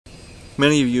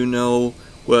Many of you know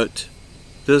what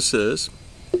this is.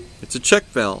 It's a check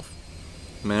valve.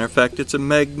 Matter of fact, it's a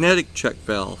magnetic check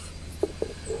valve.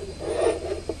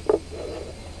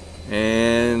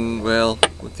 And, well,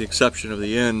 with the exception of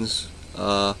the ends,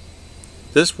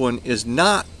 this one is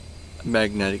not a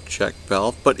magnetic check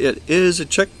valve, but it is a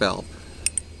check valve.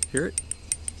 Hear it?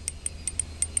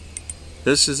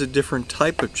 This is a different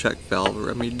type of check valve.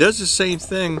 I mean, it does the same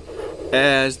thing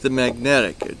as the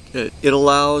magnetic. It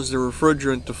allows the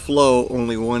refrigerant to flow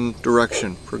only one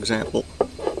direction. For example,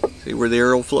 see where the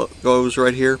arrow goes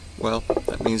right here? Well,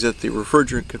 that means that the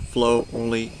refrigerant can flow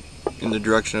only in the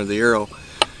direction of the arrow.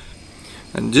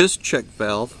 And this check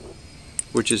valve,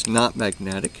 which is not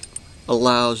magnetic,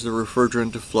 allows the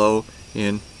refrigerant to flow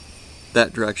in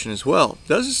that direction as well. It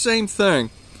does the same thing,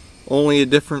 only a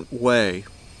different way.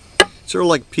 Sort of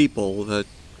like people that,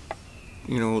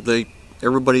 you know,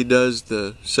 everybody does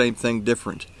the same thing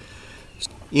different.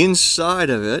 Inside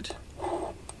of it,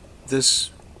 this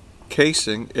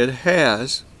casing, it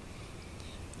has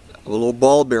a little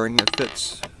ball bearing that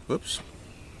fits, whoops,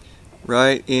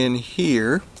 right in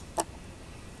here.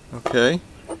 Okay,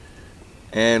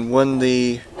 and when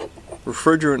the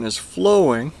refrigerant is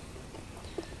flowing,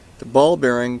 the ball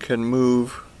bearing can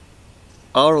move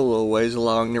out a little ways,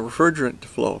 allowing the refrigerant to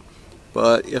flow.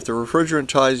 But if the refrigerant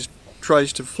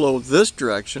tries to flow this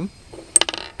direction,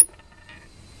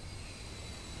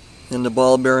 then the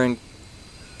ball bearing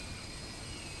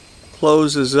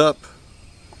closes up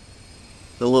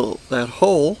that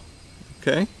hole,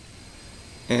 okay,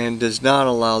 and does not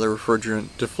allow the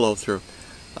refrigerant to flow through.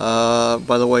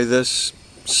 By the way, this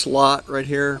slot right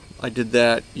here, I did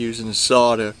that using a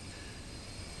saw to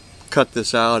cut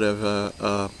this out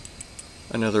of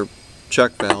another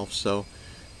check valve, so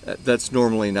that's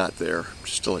normally not there,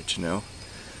 just to let you know.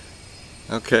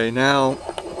 Okay, now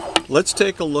let's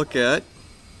take a look at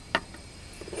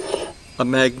a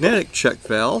magnetic check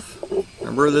valve.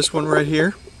 Remember this one right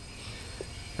here?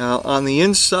 Now on the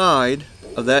inside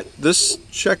of this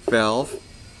check valve,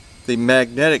 the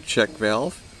magnetic check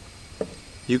valve,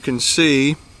 you can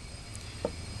see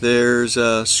there's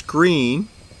a screen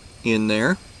in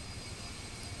there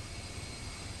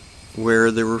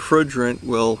where the refrigerant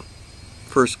will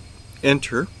first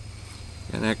enter,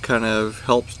 and that kind of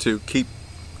helps to keep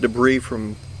debris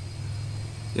from,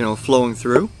 you know, flowing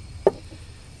through.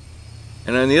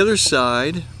 And on the other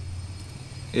side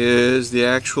is the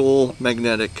actual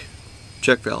magnetic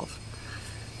check valve.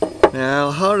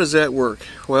 Now, how does that work?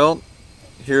 Well,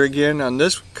 here again on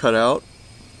this cutout,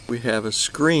 we have a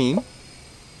screen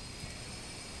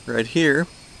right here,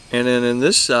 and then in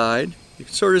this side, you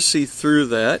can sort of see through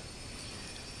that.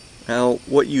 Now,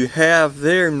 what you have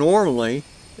there normally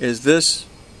is this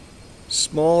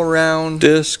small round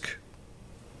disc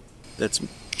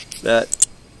that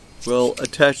will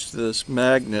attach to this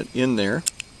magnet in there.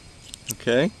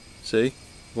 Okay, see,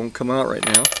 won't come out right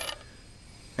now.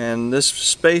 And this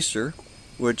spacer,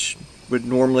 which would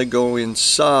normally go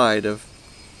inside of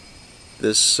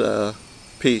this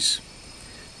piece.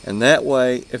 And that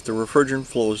way, if the refrigerant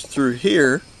flows through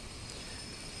here,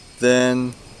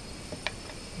 then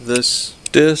this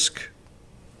disc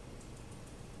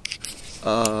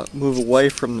move away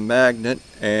from the magnet,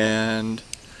 and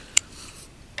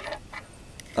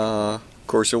of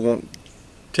course it won't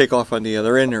take off on the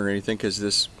other end or anything because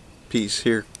this piece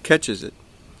here catches it.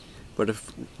 But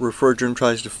if refrigerant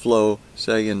tries to flow,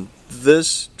 say in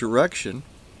this direction,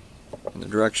 in the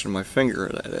direction of my finger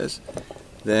that is,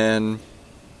 then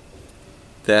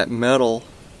that metal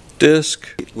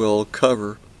disc will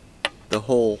cover the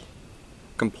hole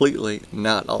completely,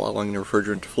 not allowing the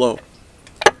refrigerant to flow.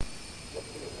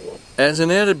 As an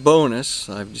added bonus,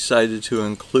 I've decided to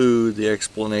include the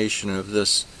explanation of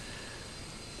this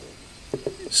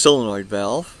solenoid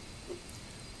valve.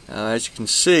 As you can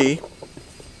see,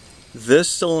 this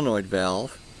solenoid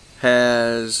valve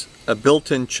has a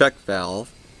built-in check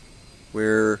valve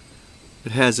where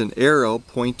it has an arrow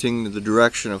pointing to the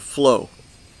direction of flow.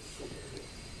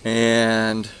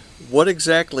 And what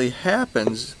exactly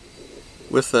happens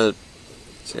with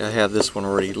see, I have this one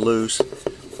already loose.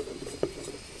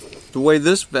 The way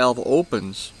this valve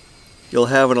opens, you'll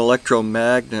have an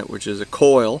electromagnet, which is a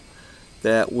coil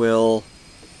that will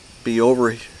be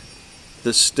over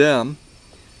the stem,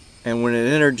 and when it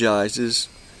energizes,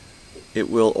 it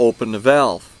will open the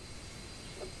valve.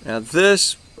 Now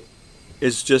this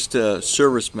is just a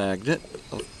service magnet.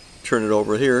 I'll turn it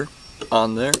over here,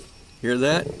 on there. Hear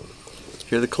that?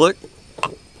 Hear the click?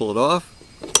 Pull it off.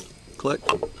 Click.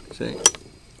 See?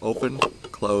 Open,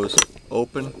 close,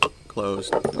 open,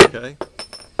 close. Okay?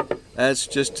 That's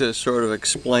just to sort of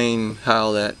explain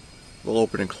how that will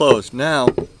open and close. Now,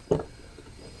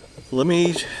 let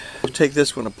me take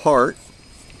this one apart.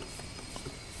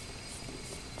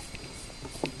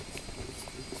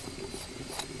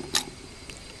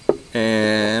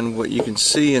 And what you can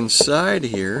see inside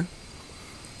here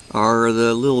are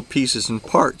the little pieces and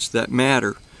parts that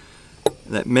matter,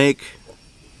 that make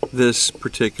this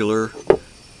particular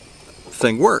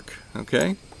thing work.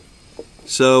 Okay?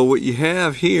 So what you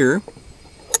have here,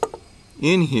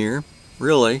 in here,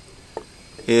 really,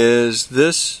 is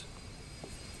this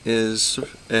is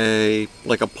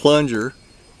like a plunger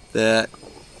that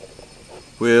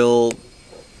will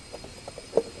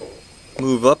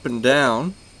move up and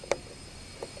down,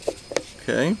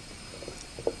 okay,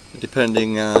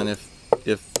 depending on if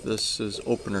this is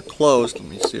open or closed. Let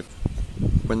me see if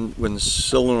when the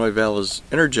solenoid valve is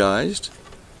energized,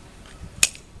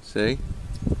 see,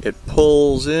 it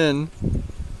pulls in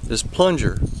this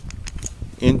plunger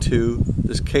into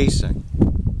this casing,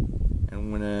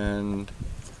 and when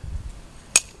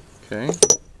okay,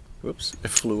 whoops, it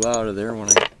flew out of there when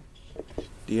I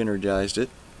de-energized it.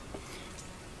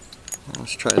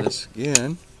 Let's try this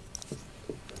again.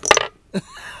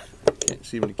 Can't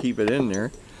seem to keep it in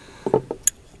there.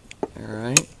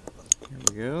 Alright, here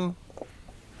we go.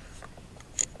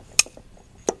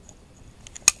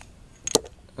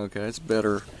 Okay, it's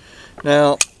better.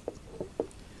 Now,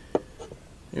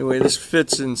 anyway, this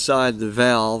fits inside the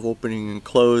valve, opening and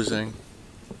closing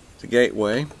the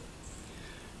gateway.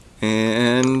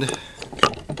 And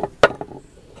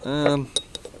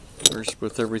first,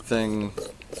 with everything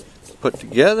put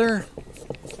together,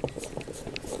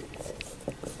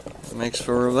 it makes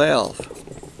for a valve.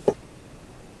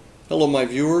 Hello my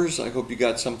viewers, I hope you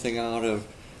got something out of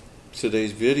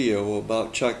today's video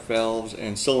about check valves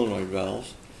and solenoid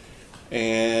valves.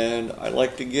 And I'd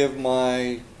like to give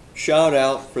my shout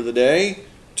out for the day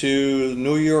to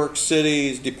New York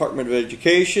City's Department of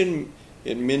Education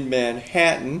in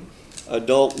Mid-Manhattan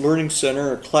Adult Learning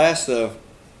Center, a class of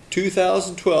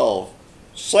 2012.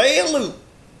 Salute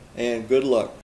and good luck.